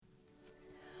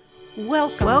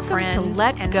Welcome to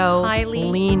Let and Go, highly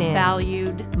Lean In,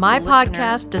 valued my listener.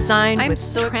 podcast designed I'm with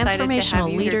so excited to have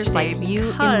transformational you here leaders like today you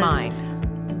in because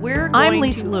mind. We're going I'm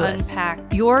Lisa to Lewis,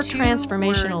 unpack your two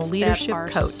transformational words leadership that are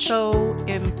coach. so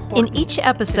important. In each to know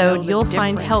episode, the you'll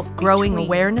find help difference growing between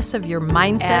awareness of your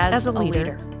mindset as a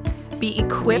leader. Be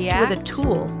equipped with a react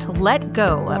tool to let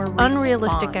go or of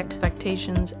unrealistic respond.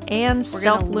 expectations and We're gonna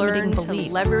self-limiting learn to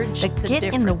beliefs leverage that the get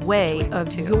in the difference way between the of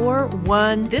two. your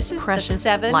one This is the precious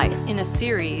seventh life. in a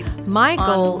series. My on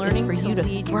goal is learning for you to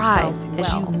lead thrive yourself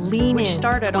as you well, lean which in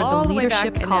started toward all the the way back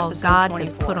leadership in call episode God 24.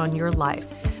 has put on your life.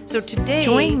 So today,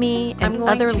 Join me I'm and going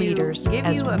other to leaders give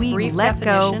as you a we brief let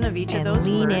go definition of each of and those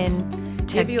lean words, in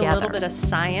give you a little together. bit of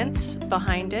science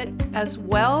behind it, as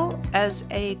well as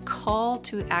a call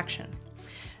to action.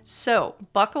 So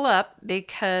buckle up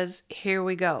because here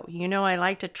we go. You know, I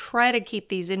like to try to keep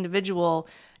these individual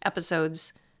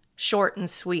episodes short and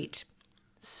sweet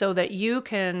so that you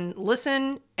can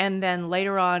listen and then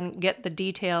later on get the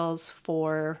details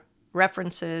for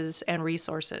references and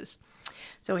resources.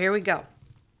 So here we go.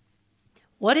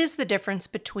 What is the difference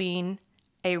between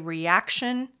a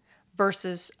reaction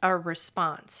versus a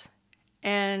response?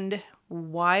 And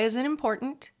why is it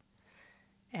important?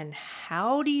 And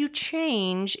how do you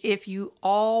change if you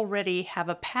already have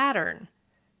a pattern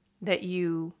that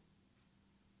you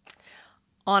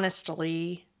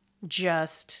honestly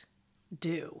just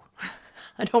do?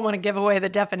 I don't want to give away the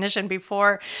definition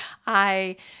before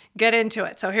I get into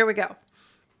it. So here we go.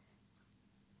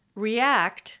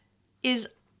 React is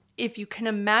if you can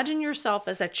imagine yourself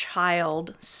as a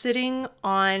child sitting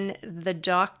on the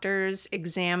doctor's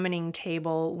examining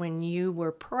table when you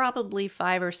were probably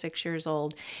 5 or 6 years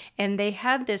old, and they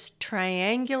had this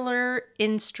triangular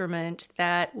instrument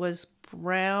that was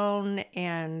brown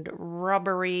and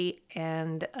rubbery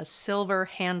and a silver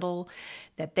handle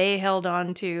that they held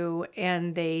onto,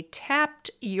 and they tapped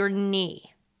your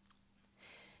knee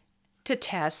to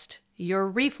test your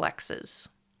reflexes.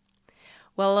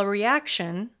 Well, a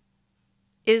reaction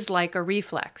is like a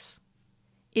reflex.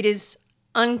 It is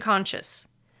unconscious.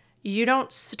 You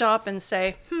don't stop and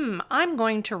say, I'm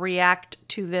going to react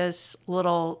to this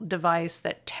little device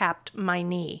that tapped my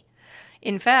knee.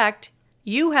 In fact,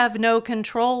 you have no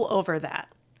control over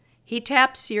that. He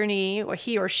taps your knee, or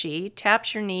he or she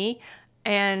taps your knee,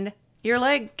 and your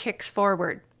leg kicks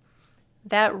forward.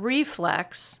 That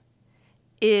reflex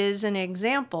is an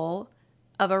example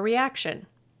of a reaction.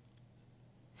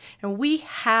 And we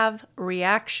have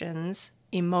reactions,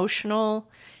 emotional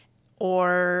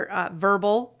or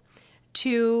verbal,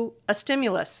 to a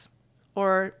stimulus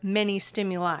or many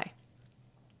stimuli.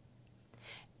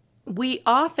 We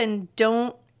often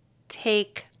don't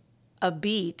take a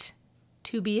beat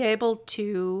to be able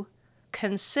to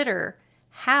consider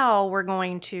how we're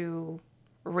going to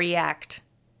react.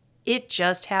 It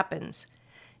just happens.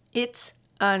 It's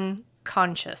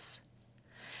unconscious.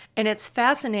 And it's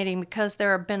fascinating because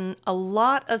there have been a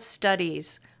lot of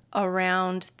studies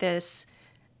around this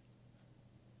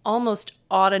almost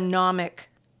autonomic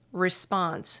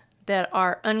response that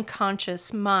our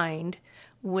unconscious mind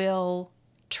will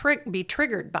be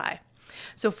triggered by.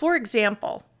 So, for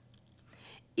example,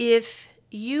 if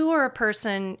you are a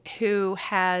person who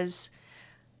has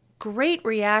great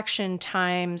reaction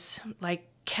times, like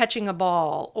catching a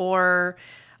ball or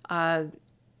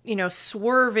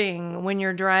swerving when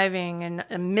you're driving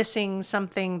and missing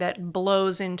something that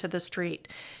blows into the street.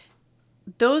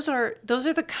 Those are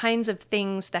the kinds of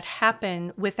things that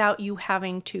happen without you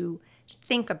having to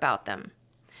think about them.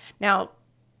 Now,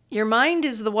 your mind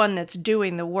is the one that's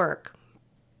doing the work,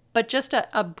 but just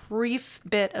a brief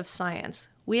bit of science.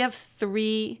 We have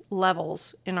 3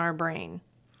 levels in our brain.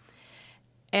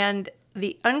 And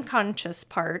the unconscious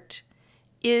part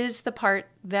is the part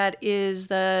that is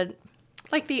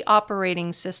like the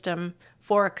operating system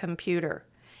for a computer.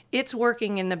 It's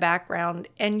working in the background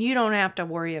and you don't have to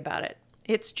worry about it.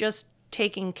 It's just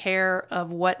taking care of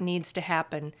what needs to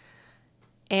happen,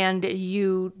 and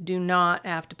you do not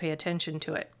have to pay attention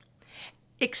to it,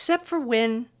 except for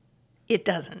when it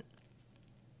doesn't.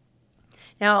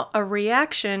 Now, a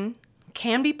reaction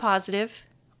can be positive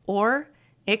or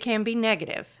it can be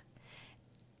negative.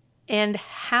 And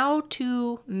how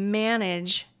to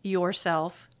manage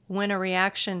yourself when a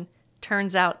reaction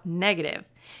turns out negative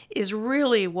is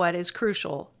really what is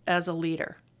crucial as a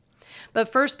leader. But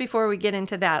first, before we get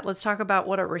into that, let's talk about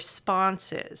what a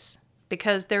response is,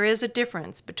 because there is a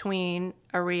difference between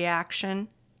a reaction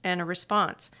and a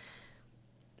response.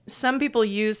 Some people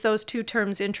use those two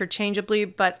terms interchangeably,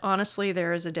 but honestly,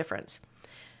 there is a difference.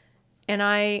 And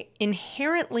I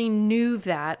inherently knew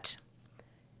that,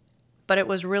 but it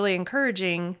was really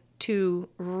encouraging to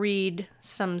read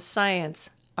some science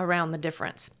around the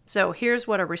difference. So here's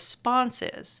what a response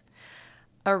is.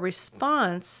 A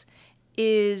response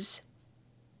is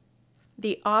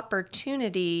the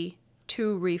opportunity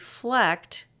to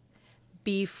reflect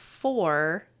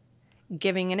before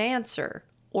giving an answer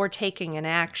or taking an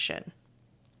action.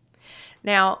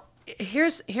 Now,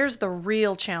 here's the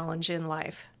real challenge in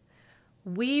life.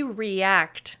 We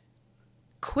react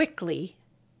quickly,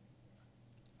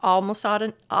 almost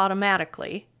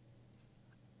automatically,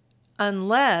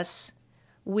 unless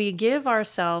we give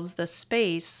ourselves the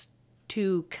space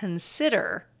to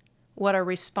consider what a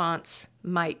response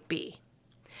might be.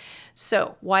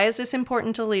 So, why is this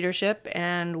important to leadership,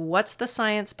 and what's the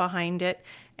science behind it,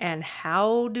 and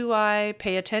how do I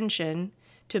pay attention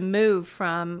to move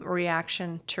from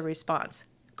reaction to response?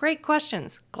 Great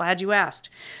questions. Glad you asked.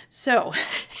 So,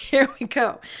 here we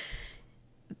go.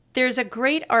 There's a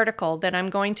great article that I'm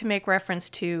going to make reference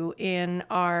to in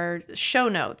our show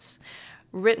notes,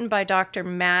 written by Dr.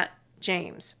 Matt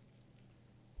James.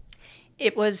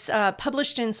 It was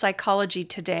published in Psychology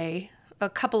Today a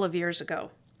couple of years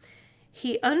ago.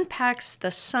 He unpacks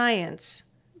the science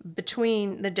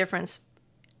between the difference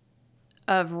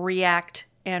of react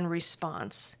and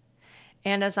response.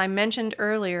 And as I mentioned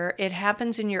earlier, it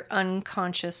happens in your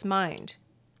unconscious mind.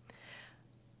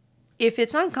 If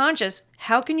it's unconscious,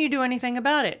 how can you do anything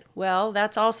about it? Well,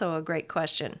 that's also a great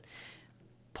question.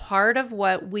 Part of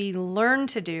what we learn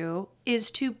to do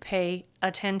is to pay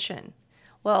attention.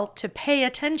 Well, to pay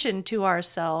attention to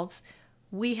ourselves,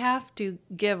 we have to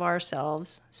give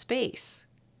ourselves space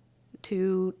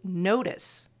to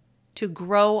notice, to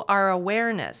grow our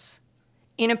awareness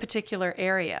in a particular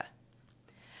area.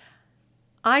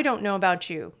 I don't know about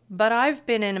you, but I've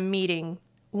been in a meeting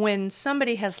when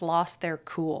somebody has lost their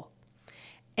cool,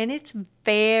 and it's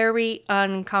very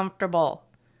uncomfortable.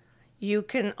 You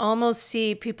can almost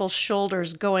see people's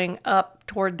shoulders going up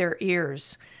toward their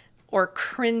ears, or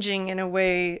cringing in a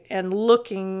way and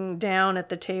looking down at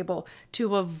the table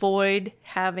to avoid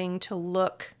having to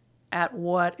look at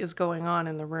what is going on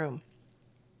in the room.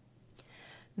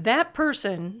 That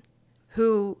person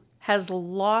who has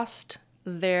lost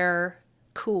their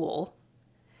cool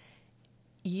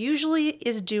usually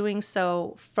is doing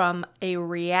so from a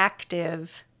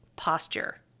reactive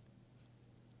posture.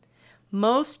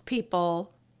 Most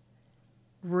people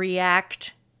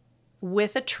react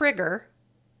with a trigger,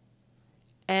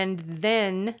 and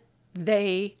then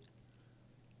they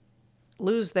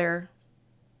lose their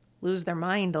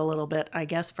mind a little bit, I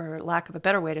guess, for lack of a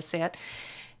better way to say it.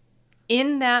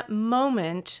 In that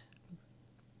moment,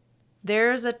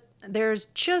 there's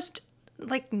just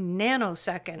like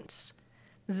nanoseconds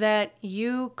that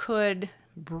you could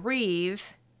breathe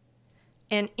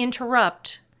and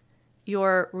interrupt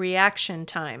your reaction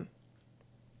time,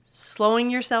 slowing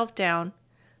yourself down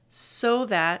so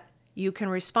that you can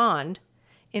respond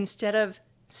instead of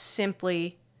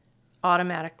simply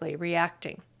automatically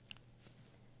reacting.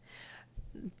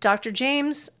 Dr.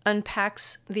 James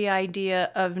unpacks the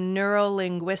idea of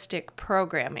neuro-linguistic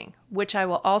programming, which I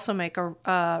will also make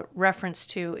a reference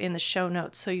to in the show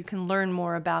notes so you can learn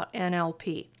more about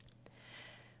NLP.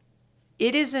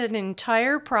 It is an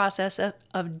entire process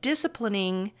of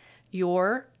disciplining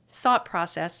your thought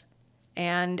process,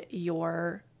 and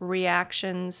your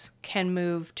reactions can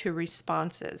move to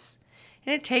responses.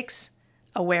 And it takes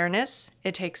awareness,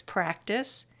 it takes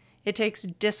practice, it takes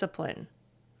discipline.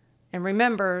 And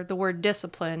remember, the word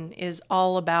discipline is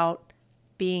all about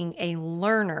being a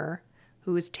learner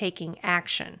who is taking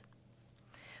action.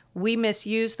 We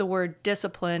misuse the word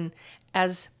discipline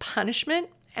as punishment,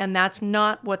 and that's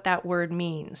not what that word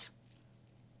means.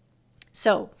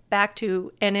 So, back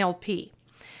to NLP.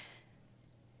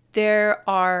 There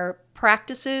are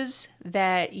practices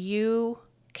that you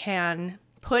can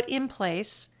put in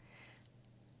place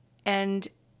and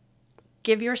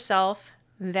give yourself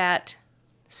that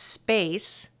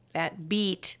space, that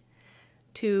beat,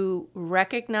 to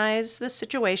recognize the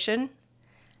situation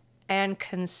and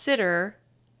consider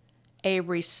a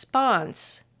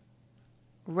response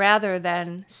rather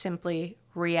than simply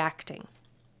reacting.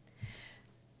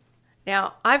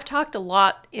 Now, I've talked a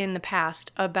lot in the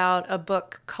past about a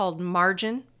book called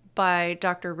Margin by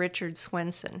Dr. Richard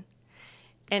Swenson.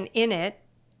 And in it,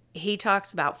 he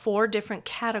talks about 4 different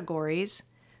categories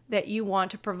that you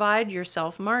want to provide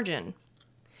yourself margin.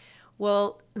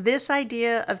 Well, this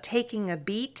idea of taking a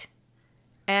beat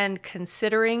and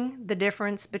considering the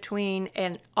difference between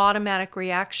an automatic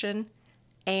reaction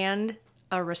and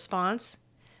a response,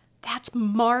 that's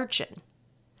margin.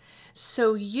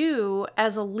 So you,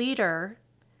 as a leader,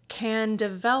 can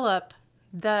develop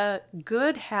the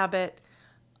good habit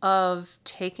of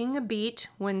taking a beat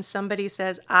when somebody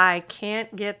says, I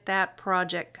can't get that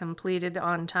project completed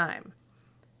on time.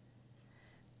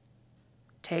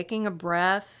 Taking a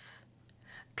breath,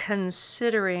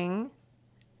 considering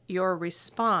your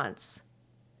response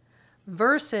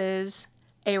versus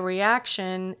a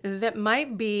reaction that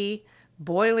might be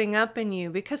boiling up in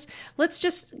you. Because let's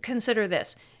just consider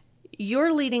this.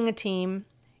 You're leading a team.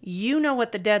 You know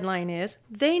what the deadline is.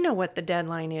 They know what the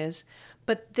deadline is,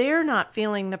 but they're not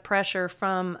feeling the pressure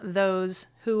from those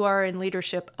who are in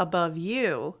leadership above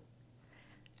you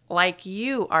like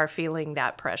you are feeling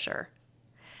that pressure.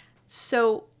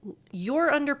 So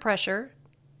you're under pressure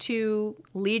to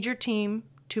lead your team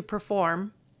to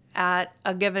perform at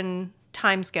a given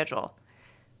time schedule.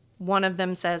 One of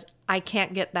them says, I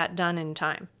can't get that done in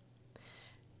time.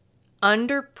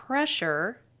 Under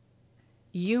pressure,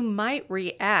 you might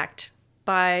react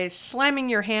by slamming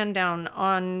your hand down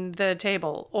on the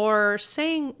table or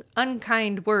saying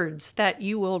unkind words that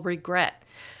you will regret,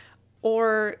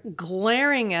 or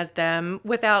glaring at them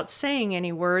without saying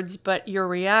any words, but your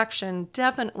reaction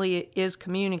definitely is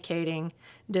communicating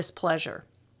displeasure.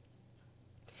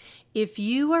 If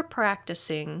you are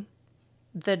practicing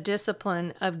the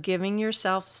discipline of giving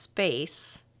yourself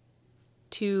space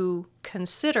to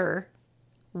consider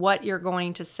what you're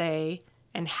going to say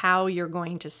and how you're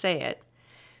going to say it,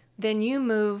 then you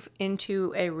move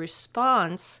into a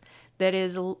response that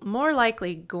is more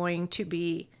likely going to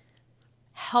be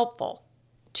helpful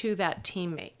to that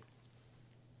teammate.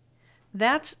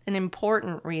 That's an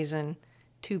important reason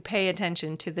to pay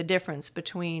attention to the difference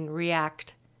between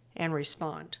react and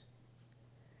respond.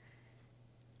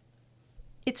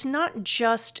 It's not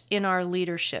just in our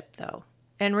leadership, though.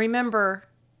 And remember,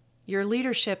 your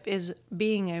leadership is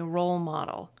being a role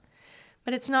model.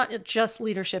 But it's not just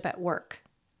leadership at work.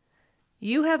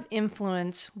 You have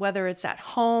influence, whether it's at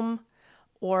home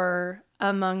or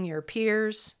among your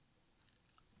peers,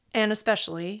 and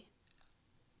especially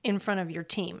in front of your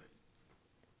team.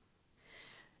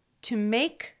 To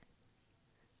make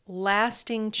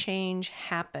lasting change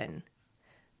happen,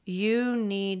 you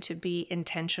need to be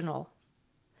intentional.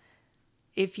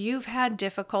 If you've had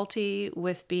difficulty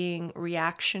with being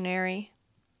reactionary,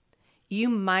 you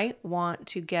might want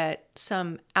to get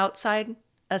some outside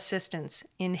assistance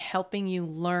in helping you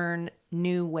learn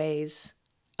new ways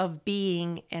of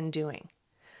being and doing.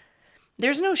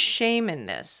 There's no shame in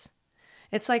this.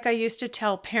 It's like I used to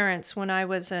tell parents when I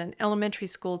was an elementary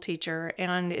school teacher,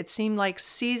 and it seemed like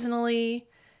seasonally,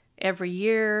 every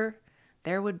year,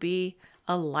 there would be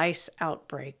a lice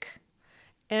outbreak.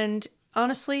 And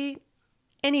honestly,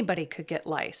 anybody could get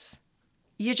lice.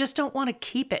 You just don't want to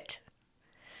keep it.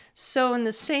 So in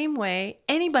the same way,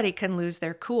 anybody can lose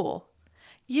their cool.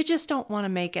 You just don't want to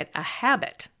make it a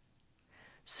habit.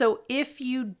 So if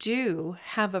you do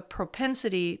have a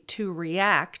propensity to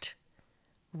react,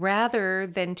 rather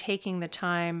than taking the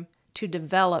time to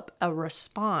develop a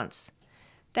response,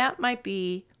 that might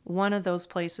be one of those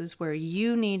places where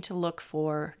you need to look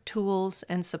for tools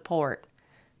and support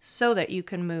so that you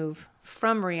can move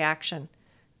from reaction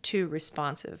to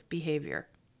responsive behavior.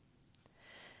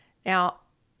 Now,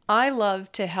 I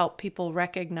love to help people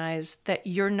recognize that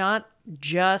you're not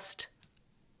just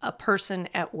a person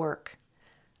at work.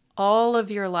 All of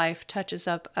your life touches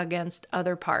up against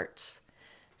other parts.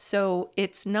 So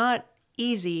it's not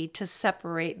easy to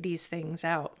separate these things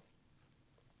out.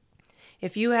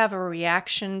 If you have a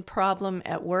reaction problem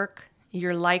at work,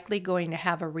 you're likely going to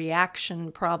have a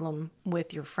reaction problem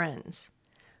with your friends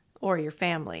or your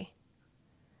family.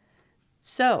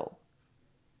 So,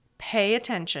 pay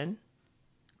attention,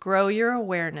 grow your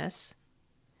awareness,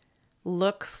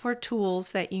 look for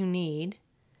tools that you need,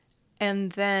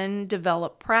 and then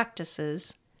develop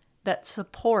practices that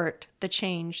support the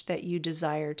change that you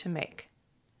desire to make.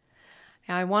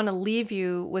 Now, I want to leave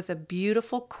you with a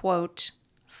beautiful quote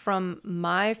from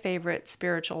my favorite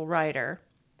spiritual writer,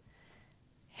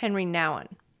 Henry Nouwen.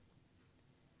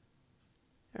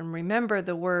 And remember,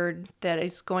 the word that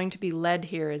is going to be led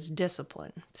here is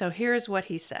discipline. So here's what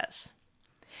he says.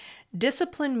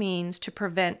 Discipline means to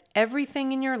prevent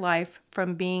everything in your life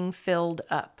from being filled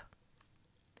up.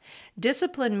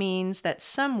 Discipline means that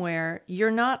somewhere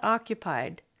you're not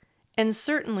occupied, and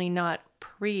certainly not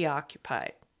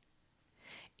preoccupied.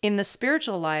 In the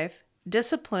spiritual life,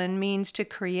 discipline means to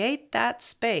create that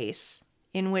space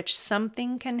in which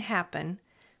something can happen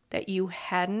that you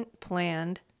hadn't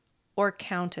planned or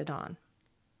counted on.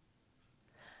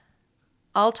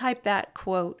 I'll type that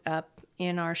quote up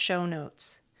in our show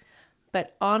notes.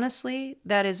 But honestly,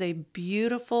 that is a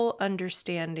beautiful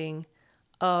understanding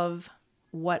of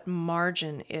what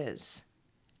margin is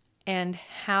and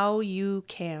how you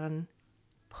can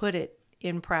put it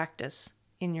in practice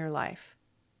in your life.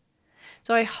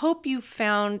 So I hope you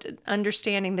found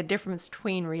understanding the difference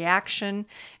between reaction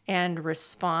and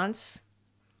response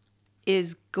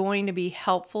is going to be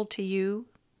helpful to you,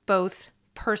 both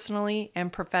personally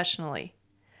and professionally.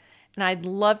 And I'd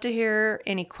love to hear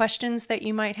any questions that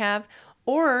you might have,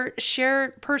 or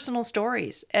share personal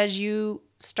stories as you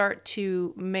start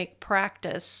to make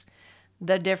practice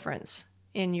the difference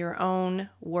in your own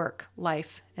work,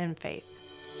 life, and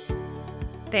faith.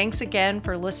 Thanks again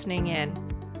for listening in.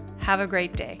 Have a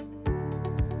great day.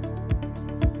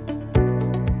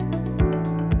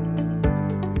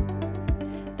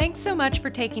 Thanks so much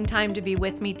for taking time to be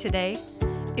with me today.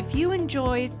 If you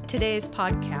enjoyed today's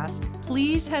podcast,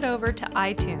 please head over to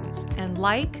iTunes and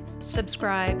like,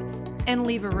 subscribe, and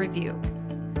leave a review.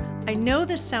 I know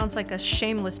this sounds like a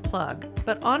shameless plug,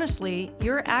 but honestly,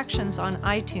 your actions on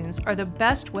iTunes are the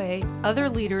best way other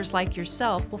leaders like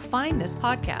yourself will find this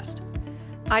podcast.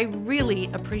 I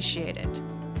really appreciate it.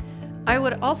 I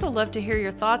would also love to hear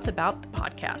your thoughts about the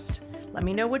podcast. Let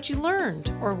me know what you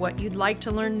learned or what you'd like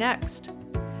to learn next.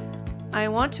 I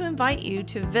want to invite you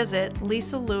to visit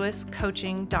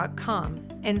lisalewiscoaching.com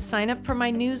and sign up for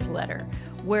my newsletter,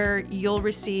 where you'll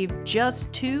receive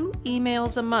just 2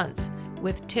 emails a month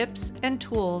with tips and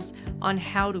tools on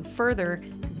how to further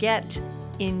get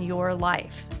in your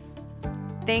life.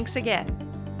 Thanks again.